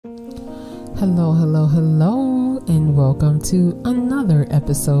Hello, hello, hello, and welcome to another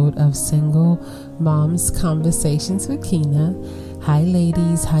episode of Single Mom's Conversations with Kina. Hi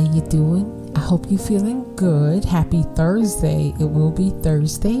ladies, how you doing? I hope you're feeling good. Happy Thursday. It will be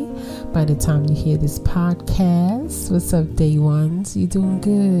Thursday by the time you hear this podcast. What's up, day ones? You doing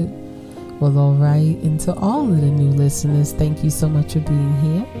good? Well, all right. And to all of the new listeners, thank you so much for being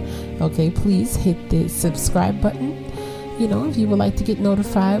here. Okay, please hit the subscribe button. You know, if you would like to get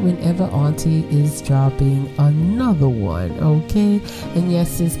notified whenever Auntie is dropping another one, okay? And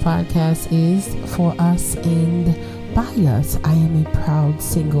yes, this podcast is for us and by us. I am a proud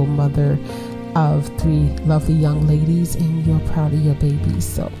single mother of 3 lovely young ladies, and you're proud of your babies.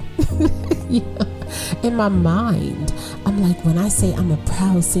 So, yeah. In my mind, I'm like, when I say I'm a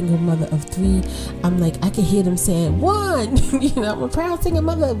proud single mother of 3, I'm like, I can hear them saying 1, I'm a proud single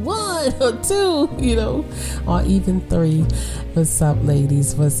mother of 1 or 2, or even 3. What's up,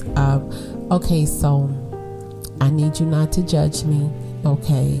 ladies? What's up? Okay, so I need you not to judge me,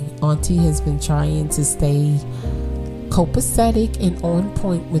 okay? Auntie has been trying to stay copacetic and on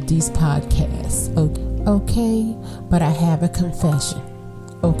point with these podcasts, okay? But I have a confession.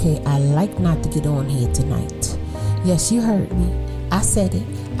 Okay, I like not to get on here tonight. Yes, you heard me. I said it.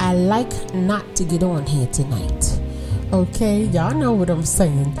 I like not to get on here tonight. Okay, y'all know what I'm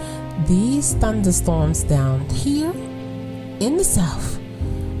saying. These thunderstorms down here in the south.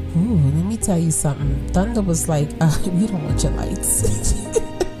 Ooh, let me tell you something. Thunder was like, we don't want your lights.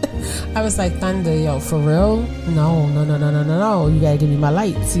 I was like, Thunder, yo, for real? No. You gotta give me my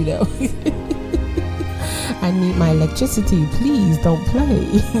lights, I need my electricity. Please don't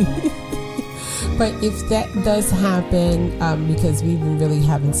play. But if that does happen, because we've been really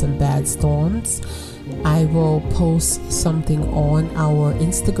having some bad storms, I will post something on our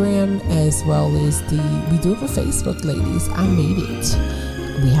Instagram as well as we do have a Facebook, ladies. I made it.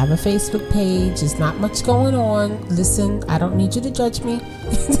 We have a Facebook page. There's not much going on. Listen, I don't need you to judge me.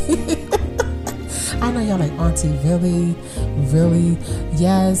 I know y'all like, Auntie, really?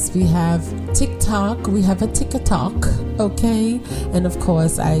 Yes, we have TikTok. We have a TikTok, okay? And of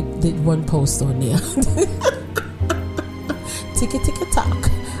course, I did one post on there.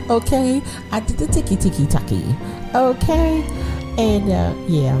 TikTok, okay? I did the tiki-taki, okay? And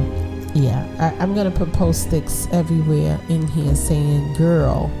I'm gonna put post-its everywhere in here saying,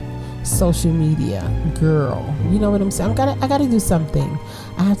 girl, social media, girl. You know what I'm saying? I gotta do something.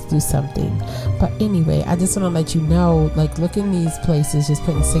 I have to do something. But anyway, I just want to let you know, like, look in these places, just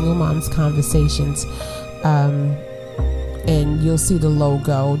put in Single Mom's Conversations, and you'll see the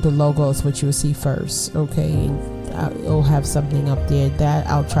logo. The logo is what you'll see first, okay? And it'll have something up there that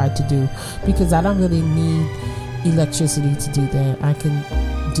I'll try to do, because I don't really need electricity to do that. I can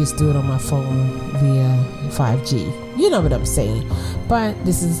just do it on my phone via 5G. You know what I'm saying? But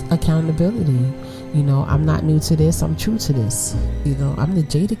this is accountability. I'm not new to this. I'm true to this. I'm the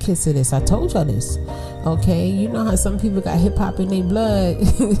Jada Kiss of this. I told y'all this. Okay? You know how some people got hip hop in their blood.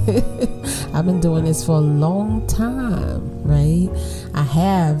 I've been doing this for a long time, right? I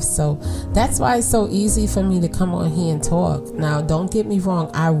have. So that's why it's so easy for me to come on here and talk. Now, don't get me wrong.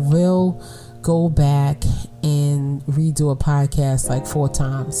 I will go back and redo a podcast like 4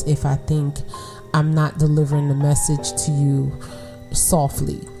 times if I think I'm not delivering the message to you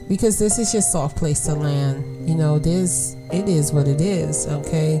softly, because this is your soft place to land. It is what it is,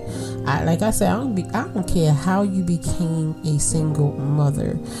 okay? Like I said, I don't care how you became a single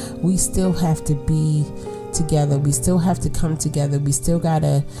mother. We still have to be together. We still have to come together. We still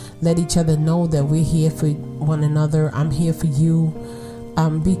gotta let each other know that we're here for one another. I'm here for you,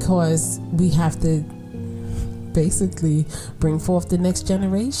 because we have to basically bring forth the next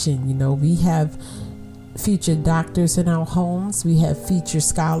generation. We have future doctors in our homes. We have future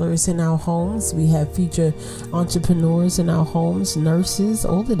scholars in our homes. We have future entrepreneurs in our homes, nurses,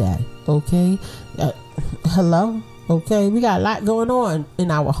 all of that, okay? Hello? Okay, we got a lot going on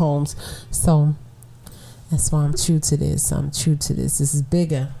in our homes. So that's why I'm true to this. This is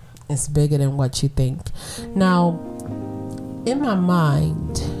bigger. It's bigger than what you think. Now, in my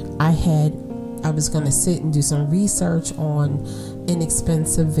mind, I was going to sit and do some research on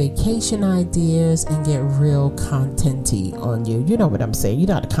inexpensive vacation ideas and get real content-y on you. You know what I'm saying? You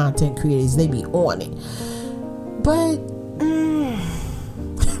know the content creators, they be on it. But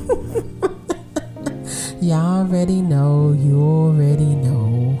y'all already know. You already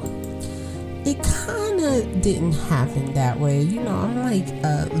know. It kind of didn't happen that way. I'm like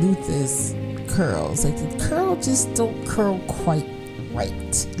Luther's curls. Like, the curl just don't curl quite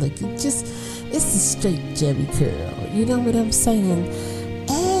right. Like, it's a straight Jerry curl. You know what I'm saying?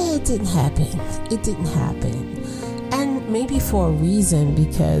 It didn't happen. And maybe for a reason,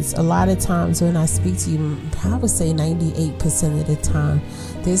 because a lot of times when I speak to you, I would say 98% of the time,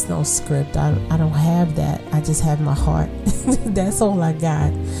 there's no script. I don't have that. I just have my heart. That's all I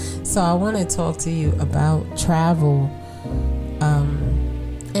got. So I want to talk to you about travel.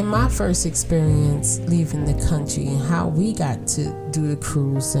 And my first experience leaving the country, and how we got to do the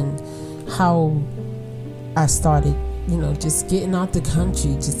cruise, and how I started, just getting out the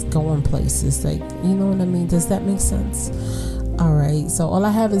country, just going places. Like, you know what I mean? Does that make sense? All right. So all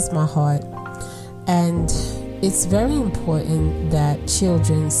I have is my heart. And it's very important that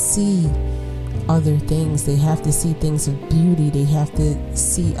children see other things. They have to see things of beauty. They have to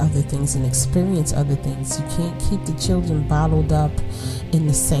see other things and experience other things. You can't keep the children bottled up in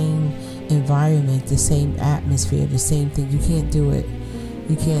the same environment, the same atmosphere, the same thing. You can't do it.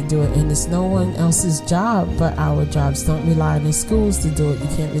 You can't do it. And it's no one else's job but our jobs. Don't rely on the schools to do it. You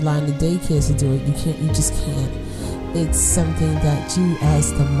can't rely on the daycares to do it. You just can't. It's something that you,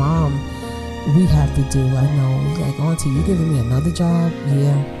 as the mom, we have to do. I know, like, Auntie, you giving me another job?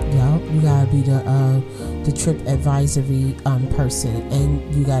 Yeah. You gotta be the trip advisory person,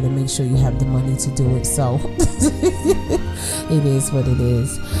 and you gotta make sure you have the money to do it. So it is what it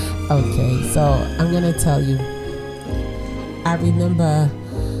is. Okay, so I'm gonna tell you. I remember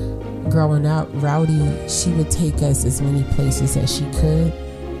growing up, Rowdy, she would take us as many places as she could,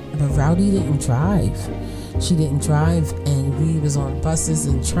 but Rowdy didn't drive. She didn't drive, and we was on buses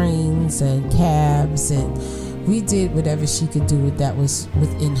and trains and cabs, and we did whatever she could do that was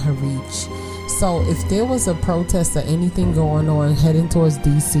within her reach. So if there was a protest or anything going on heading towards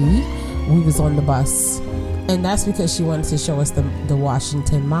DC, we was on the bus. And that's because she wanted to show us the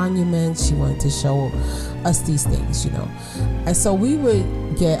Washington Monument. She wanted to show us these things, And so we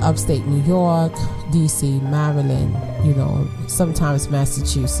would get upstate New York, DC, Maryland, sometimes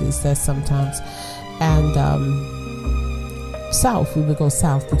Massachusetts, that's sometimes. And south, we would go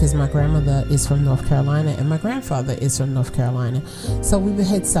south, because my grandmother is from North Carolina and my grandfather is from North Carolina. So we would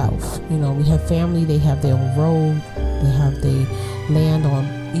head south. We have family, they have their own road, they have their land on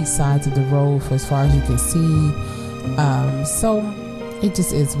each sides of the road for as far as you can see. So it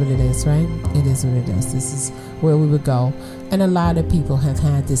just is what it is, right? It is what it is. This is where we would go. And a lot of people have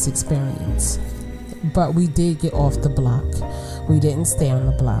had this experience. But we did get off the block. We didn't stay on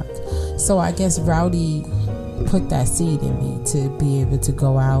the block. So I guess Rowdy put that seed in me to be able to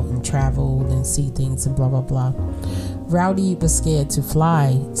go out and travel and see things and blah, blah, blah. Rowdy was scared to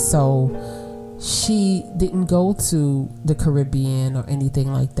fly, so she didn't go to the Caribbean or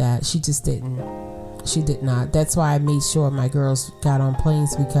anything like that. She just didn't. She did not. That's why I made sure my girls got on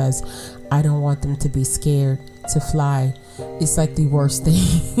planes, because I don't want them to be scared to fly. It's like the worst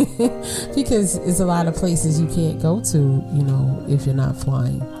thing because it's a lot of places you can't go to, if you're not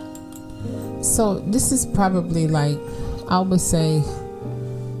flying. So this is probably, like, I would say,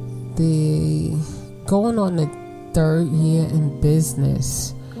 going on the 3rd year in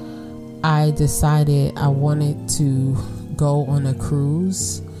business. I decided I wanted to go on a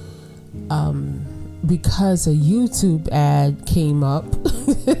cruise because a YouTube ad came up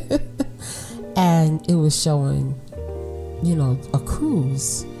and it was showing, a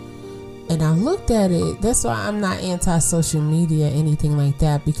cruise. And I looked at it. That's why I'm not anti-social media or anything like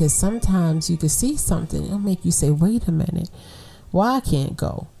that, because sometimes you can see something, it'll make you say, wait a minute, why I can't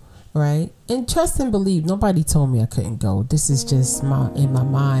go, right? And trust and believe, nobody told me I couldn't go. This is just in my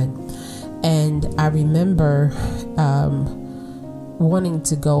mind. And I remember wanting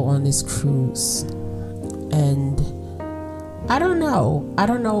to go on this cruise. And I don't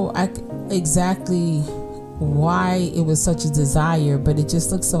know exactly why it was such a desire, but it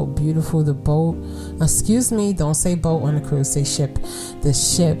just looked so beautiful. The boat, excuse me, don't say boat on a cruise, say ship. The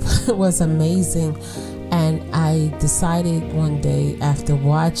ship was amazing. And I decided one day, after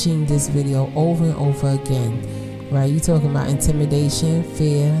watching this video over and over again, right, you talking about intimidation,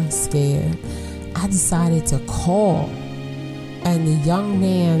 fear, scared, I decided to call. And the young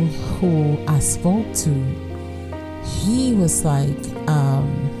man who I spoke to, he was like,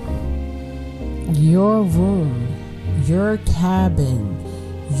 your room, your cabin,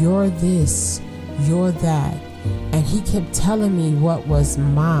 you're this, you're that. And he kept telling me what was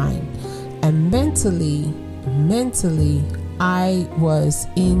mine. And mentally, I was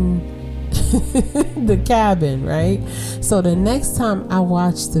in the cabin, right? So the next time I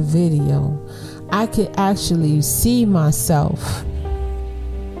watched the video, I could actually see myself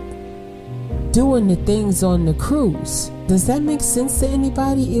doing the things on the cruise. Does that make sense to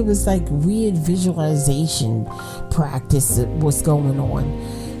anybody? It was like weird visualization practice that was going on.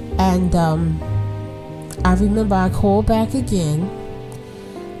 And I remember I called back again,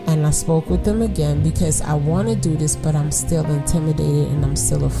 And I spoke with them again because I want to do this, but I'm still intimidated and I'm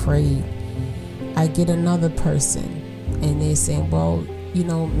still afraid. I get another person and they're saying, well,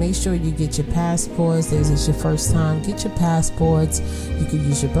 make sure you get your passports. This is your first time. Get your passports. You could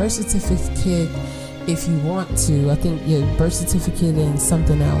use your birth certificate if you want to. I think your birth certificate and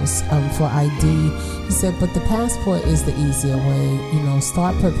something else for ID. He said, but the passport is the easier way.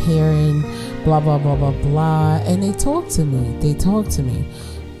 Start preparing, blah, blah, blah, blah, blah. And they talk to me.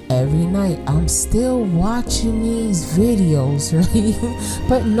 Every night I'm still watching these videos, right?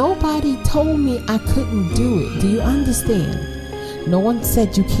 But nobody told me I couldn't do it. Do you understand? No one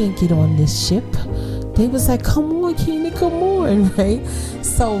said you can't get on this ship. They was like, come on, Keena, come on, right?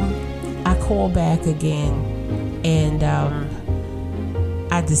 So I call back again and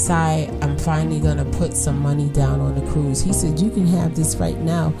I decide I'm finally going to put some money down on the cruise. He said, you can have this right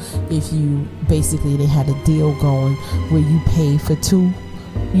now if you, basically they had a deal going where you pay for two,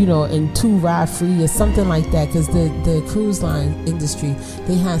 and two ride free or something like that, because the cruise line industry,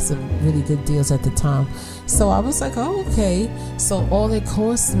 they had some really good deals at the time. So I was like, oh, okay. So all it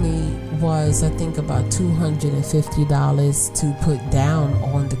cost me was, I think, about $250 to put down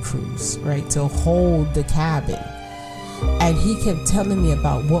on the cruise, right, to hold the cabin. And he kept telling me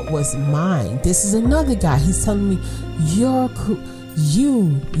about what was mine. This is another guy. He's telling me, yours.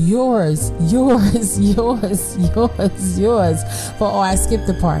 But I skipped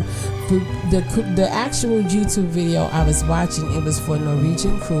the part. The actual YouTube video I was watching, it was for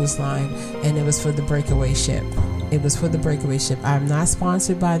Norwegian Cruise Line, and it was for the breakaway ship. I'm not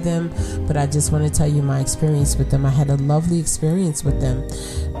sponsored by them, but I just want to tell you my experience with them. I had a lovely experience with them.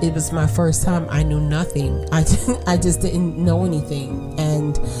 It was my first time. I knew nothing. I just didn't know anything,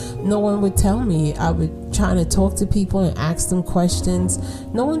 and no one would tell me. I would try to talk to people and ask them questions.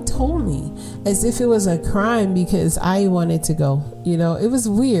 No one told me, as if it was a crime because I wanted to go. It was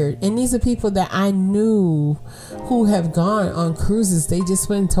weird. And these are people that I knew who have gone on cruises. They just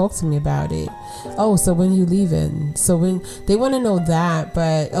wouldn't talk to me about it. Oh, so when you leaving? So when they want to know that,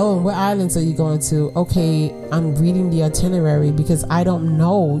 but what islands are you going to? Okay, I'm reading the itinerary because I don't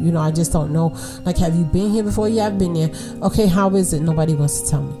know. I just don't know. Like, have you been here before? Yeah, I've been there. Okay, how is it? Nobody wants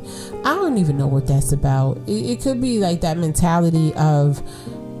to tell me. I don't even know what that's about. It could be like that mentality of,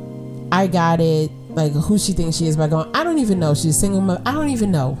 I got it. Like, who she thinks she is by going, I don't even know. She's a single mother. I don't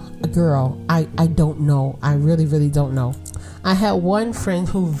even know. A girl. I don't know. I really, really don't know. I had one friend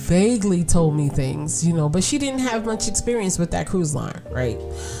who vaguely told me things, but she didn't have much experience with that cruise line, right?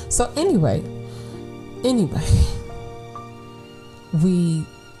 So anyway, I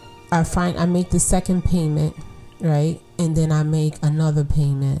make the second payment, right? And then I make another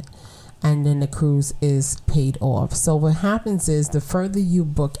payment, and then the cruise is paid off. So what happens is, the further you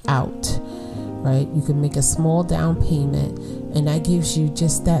book out, right, you can make a small down payment, and that gives you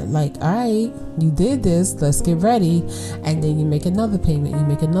just that, like, all right, you did this, let's get ready. And then you make another payment, you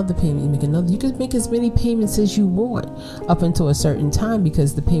make another payment, you make another. You can make as many payments as you want up until a certain time,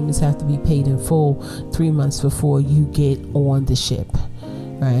 because the payments have to be paid in full 3 months before you get on the ship,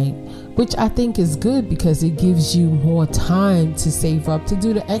 right? Which I think is good, because it gives you more time to save up to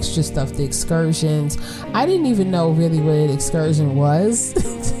do the extra stuff, the excursions. I didn't even know really what an excursion was.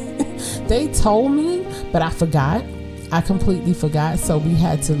 They told me, but I forgot. I completely forgot. So we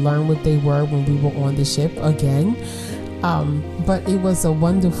had to learn what they were when we were on the ship again. But it was a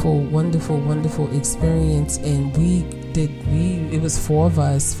wonderful, wonderful, wonderful experience. And it was 4 of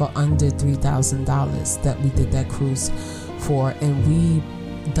us for under $3,000 that we did that cruise for. And we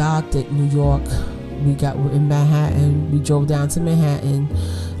docked at New York. We got in Manhattan. We drove down to Manhattan.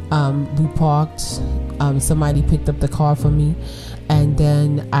 We parked. Somebody picked up the car for me. And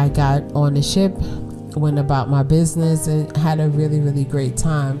then I got on the ship, went about my business, and had a really, really great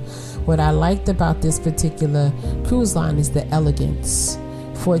time. What I liked about this particular cruise line is the elegance.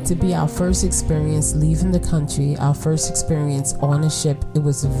 For it to be our first experience leaving the country, our first experience on a ship, it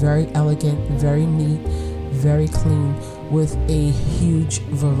was very elegant, very neat, very clean, with a huge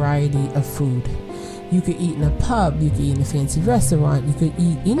variety of food. You could eat in a pub, you could eat in a fancy restaurant, you could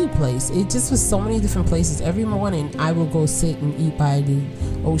eat any place. It just was so many different places. Every morning I would go sit and eat by the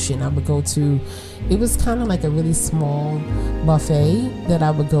ocean. I would go to, it was kind of like a really small buffet that I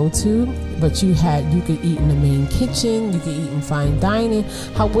would go to, but you could eat in the main kitchen, you could eat in fine dining.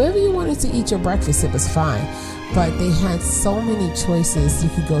 However you wanted to eat your breakfast, it was fine. But they had so many choices. You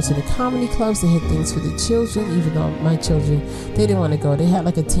could go to the comedy clubs. They had things for the children, even though my children, they didn't want to go. They had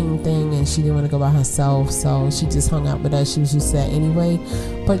like a team thing, and she didn't want to go by herself, so she just hung out with us. She was used to that anyway.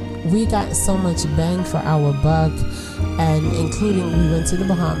 But we got so much bang for our buck, and including we went to the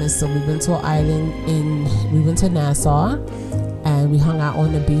Bahamas. So we went to an island we went to Nassau, and we hung out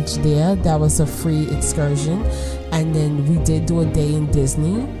on the beach there. That was a free excursion. And then we did do a day in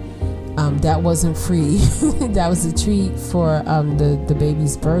Disney. That wasn't free. That was a treat for the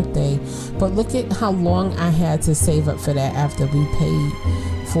baby's birthday. But look at how long I had to save up for that after we paid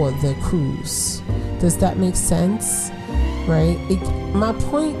for the cruise. Does that make sense? Right? My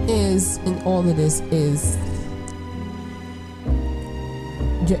point is, in all of this, is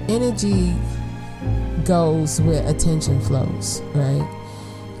your energy goes where attention flows, right?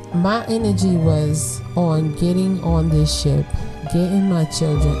 My energy was on getting on this ship, getting my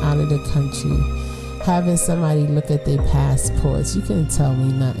children out of the country, having somebody look at their passports. You couldn't tell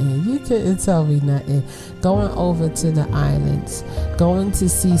me nothing. Going over to the islands, going to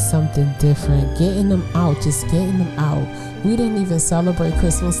see something different, getting them out, just getting them out. We didn't even celebrate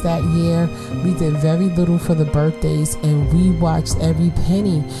Christmas that year. We did very little for the birthdays, and we watched every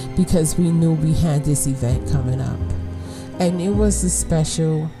penny because we knew we had this event coming up. And it was a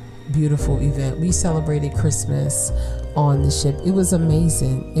special, beautiful event. We celebrated Christmas on the ship. It was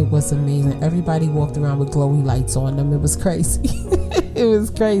amazing. Everybody walked around with glowy lights on them. It was crazy. It was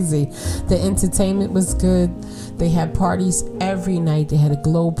crazy. The entertainment was good. They had parties every night. They had a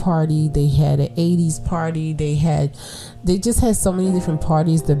glow party. They had an 80s party. They just had so many different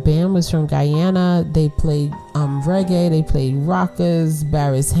parties. The band was from Guyana. They played reggae. They played rockers,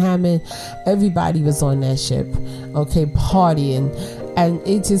 Barris Hammond. Everybody was on that ship, okay, partying. And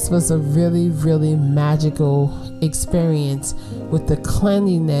it just was a really, really magical experience with the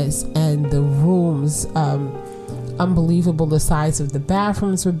cleanliness and the rooms. Unbelievable. The size of the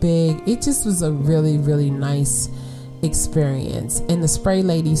bathrooms were big. It just was a really, really nice experience. And the spray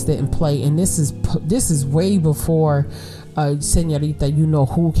ladies didn't play. And this is way before Senorita, you know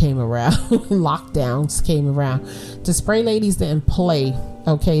who came around. Lockdowns came around. The spray ladies didn't play.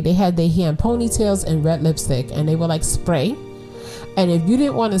 Okay, they had their hair in ponytails and red lipstick, and they were like, spray. And if you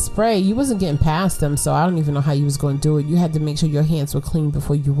didn't want to spray, you wasn't getting past them. So I don't even know how you was going to do it. You had to make sure your hands were clean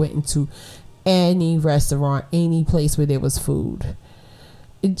before you went into any restaurant, any place where there was food.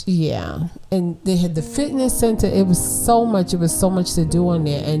 Yeah. And they had the fitness center. It was so much to do on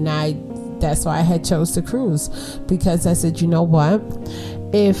there. And that's why I had chose to cruise, because I said, you know what?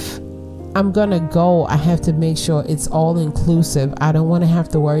 If I'm gonna go, I have to make sure it's all inclusive. I don't want to have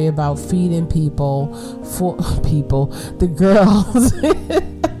to worry about feeding the girls,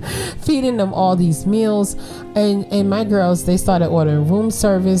 feeding them all these meals. And my girls, they started ordering room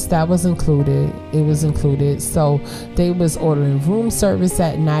service. That was included. It was included. So they was ordering room service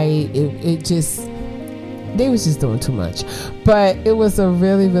at night. They was just doing too much. But it was a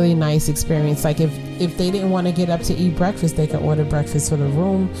really, really nice experience. Like if they didn't want to get up to eat breakfast, they could order breakfast for the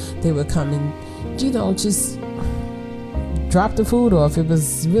room. They would come and, just drop the food off. It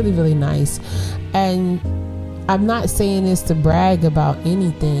was really, really nice. And I'm not saying this to brag about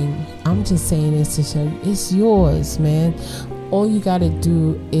anything. I'm just saying this to show you it's yours, man. All you got to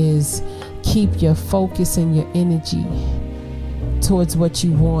do is keep your focus and your energy towards what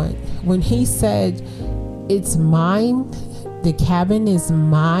you want. When he said, it's mine, the cabin is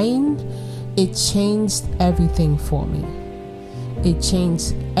mine, it changed everything for me. It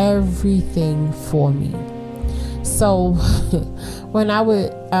changed everything for me. So when I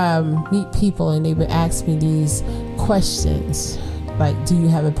would meet people and they would ask me these questions, like, do you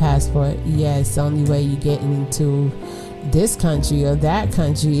have a passport? Yes, the only way you get into this country or that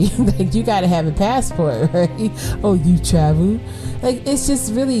country, like, you gotta have a passport, right? Oh, you travel? Like, it's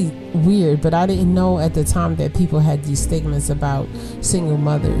just really weird. But I didn't know at the time that people had these stigmas about single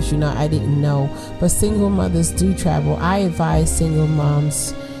mothers. I didn't know. But single mothers do travel. I advise single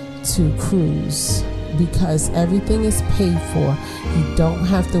moms to cruise because everything is paid for. You don't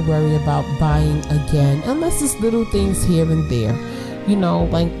have to worry about buying again, unless it's little things here and there.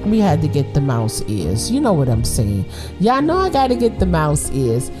 Like we had to get the mouse ears. You know what I'm saying? Y'all know I got to get the mouse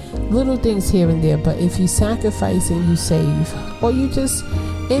ears. Little things here and there. But if you sacrifice and you save, or you just,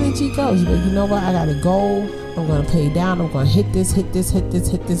 energy goes. But you know what? I got to go. I'm going to pay down. I'm going to hit this.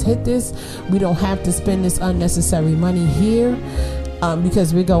 We don't have to spend this unnecessary money here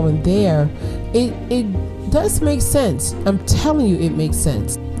because we're going there. It does make sense. I'm telling you, it makes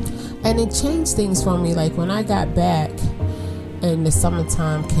sense. And it changed things for me. Like when I got back, and the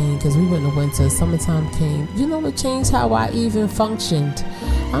summertime came, because we went in the winter, summertime came. You know what changed how I even functioned?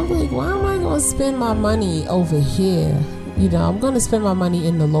 I'm like, why am I going to spend my money over here? I'm going to spend my money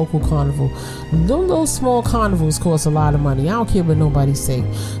in the local carnival. Those little small carnivals cost a lot of money. I don't care what nobody say.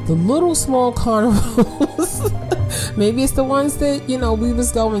 The little small carnivals, maybe it's the ones that, we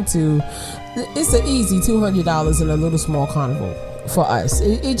was going to. It's an easy $200 in a little small carnival for us.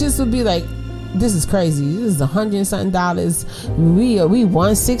 It just would be like This is crazy. This is $100 and something. We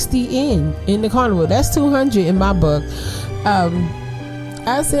 160 in the carnival. That's 200 in my book.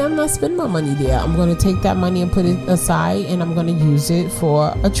 I say I'm not spending my money there. I'm going to take that money and put it aside, and I'm going to use it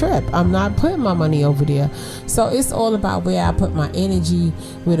for a trip. I'm not putting my money over there. So it's all about where I put my energy,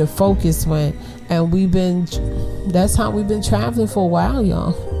 where the focus went. And that's how we've been traveling for a while,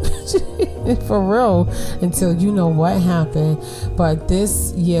 y'all. For real, until you know what happened. But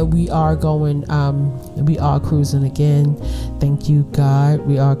this year we are going, we are cruising again. Thank you, God.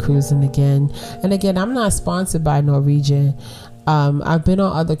 We are cruising again. And again, I'm not sponsored by Norwegian. I've been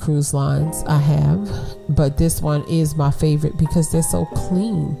on other cruise lines, I have, but this one is my favorite because they're so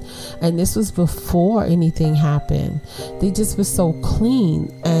clean. And this was before anything happened. They just were so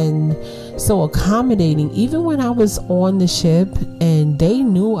clean and so accommodating. Even when I was on the ship and they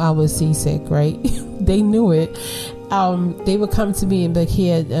knew I was seasick, right? They knew it. They would come to me and be like,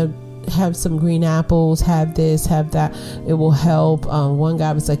 here, have some green apples, have this, have that, it will help. One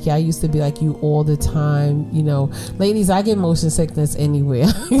guy was like, yeah, I used to be like you all the time, you know. Ladies, I get motion sickness anywhere.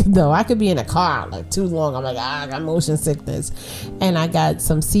 I could be in a car like too long, I'm like, I got motion sickness. And I got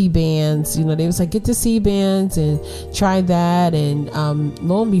some C-bands, you know. They was like, get the C-bands and try that. And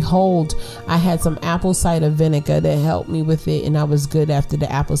lo and behold, I had some apple cider vinegar that helped me with it, and I was good after the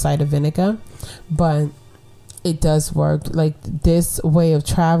apple cider vinegar. But it does work. Like, this way of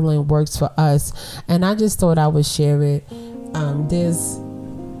traveling works for us, and I just thought I would share it. There's,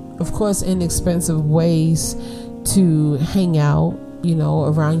 of course, inexpensive ways to hang out, you know,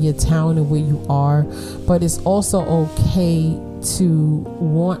 around your town and where you are, but it's also okay to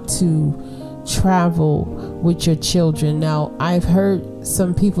want to travel with your children. Now, I've heard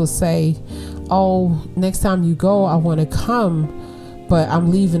some people say, oh, next time you go, I want to come, but I'm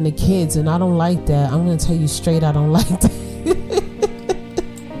leaving the kids, and I don't like that. I'm going to tell you straight, I don't like that.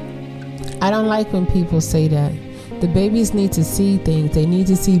 I don't like when people say that. The babies need to see things. They need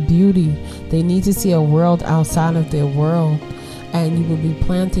to see beauty. They need to see a world outside of their world. And you will be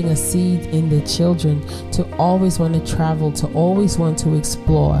planting a seed in the children to always want to travel, to always want to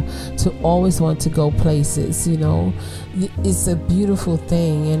explore, to always want to go places, you know. It's a beautiful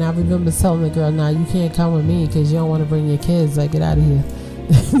thing. And I remember telling the girl, nah, you can't come with me because you don't want to bring your kids. Like, get out of here.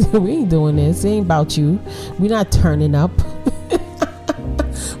 We ain't doing this. It ain't about you. We're not turning up.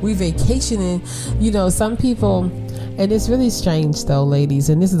 We vacationing. You know, some people... And it's really strange though, ladies,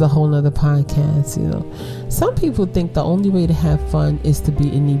 and this is a whole nother podcast, you know. Some people think the only way to have fun is to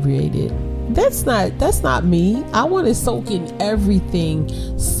be inebriated. That's not me. I want to soak in everything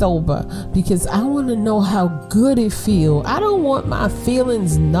sober because I want to know how good it feels. I don't want my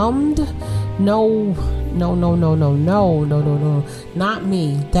feelings numbed. No. Not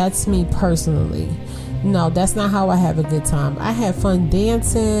me. That's me personally. No, that's not how I have a good time. I had fun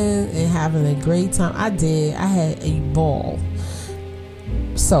dancing and having a great time. I did. I had a ball.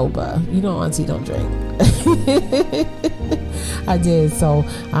 Sober. You know, Auntie don't drink. I did. So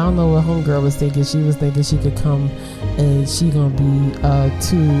I don't know what homegirl was thinking. She was thinking she could come and she gonna be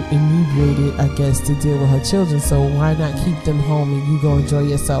too inebriated, I guess, to deal with her children. So why not keep them home and you go enjoy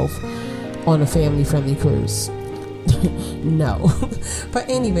yourself on a family-friendly cruise? No. But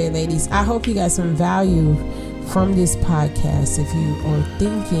anyway, ladies, I hope you got some value from this podcast. If you are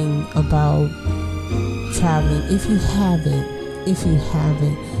thinking about traveling, if you haven't,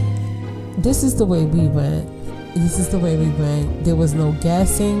 this is the way we went. There was no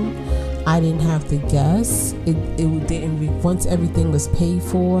guessing. I didn't have to guess. It didn't. Once everything was paid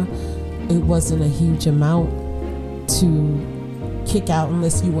for, it wasn't a huge amount to kick out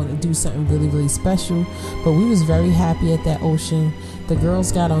unless you want to do something really, really special. But we was very happy at that ocean. The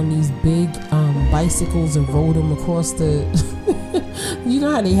girls got on these big bicycles and rode them across the you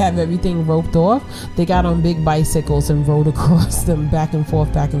know how they have everything roped off? They got on big bicycles and rode across them back and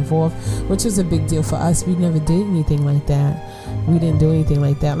forth, which is a big deal for us. We never did anything like that. We didn't do anything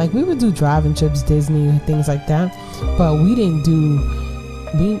like that. Like, we would do driving trips, Disney, things like that, but we didn't do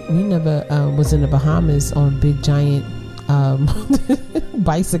we never was in the Bahamas on big giant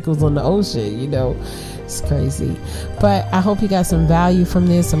bicycles on the ocean, you know. It's crazy. But I hope you got some value from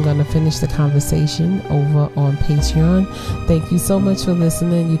this. I'm going to finish the conversation over on Patreon. Thank you so much for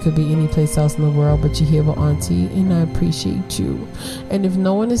listening. You could be any place else in the world, but you're here with Auntie, and I appreciate you. And if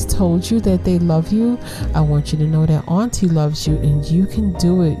no one has told you that they love you, I want you to know that Auntie loves you, and you can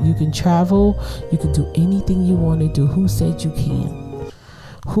do it. You can travel. You can do anything you want to do. Who said you can't?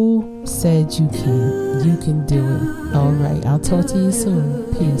 Who said you can? You can do it. All right. I'll talk to you soon.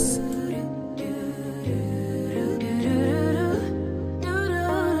 Peace.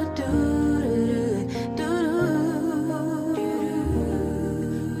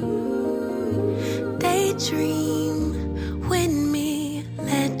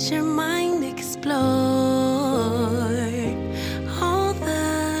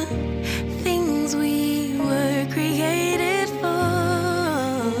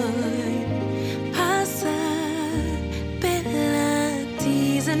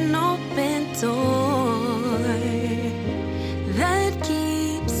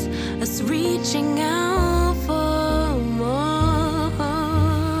 us reaching out for more.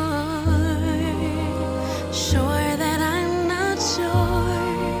 Sure that I'm not sure,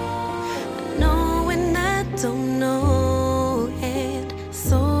 knowing I don't know it,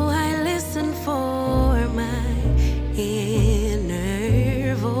 so I listen for my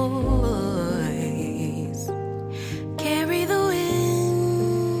inner voice. Carry the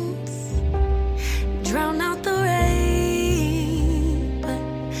winds, drown out the rain, but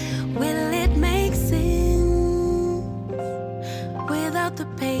will it make sense without the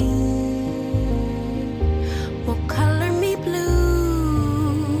pain? Won't color me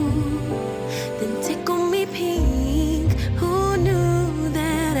blue, then tickle me pink. Who knew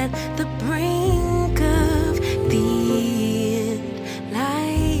that at the brink of the end,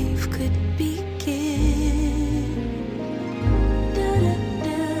 life could begin?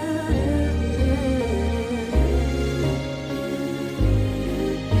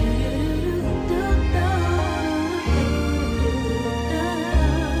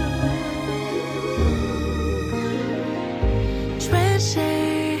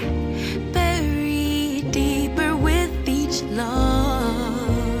 Treasure buried deeper with each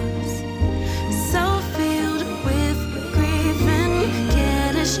loss, so filled with grief and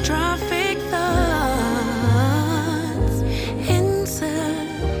catastrophic thoughts.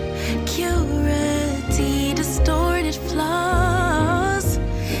 Insecurity, distorted flaws,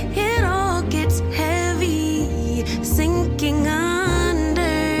 it all gets heavy, sinking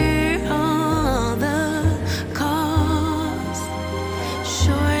under all the cost.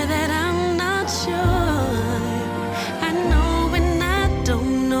 Sure that I'm not sure, I know when I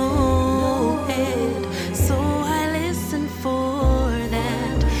don't know it, so I listen for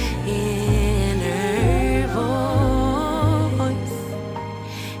that inner voice.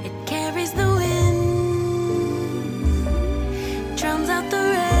 It carries the wind, drowns out the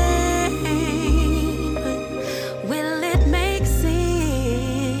rain, but will it make sense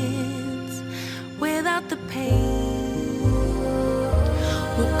without the pain?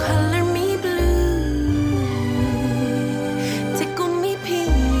 Will color me blue, tickle me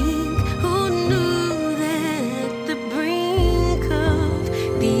pink. Who knew that at the brink of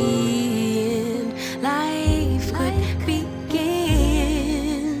the end, life could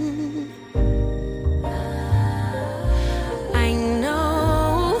begin? I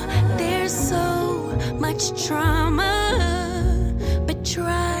know there's so much trauma, but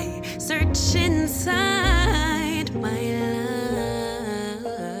try search inside my love.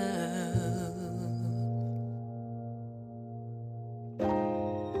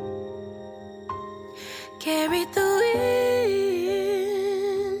 Carried the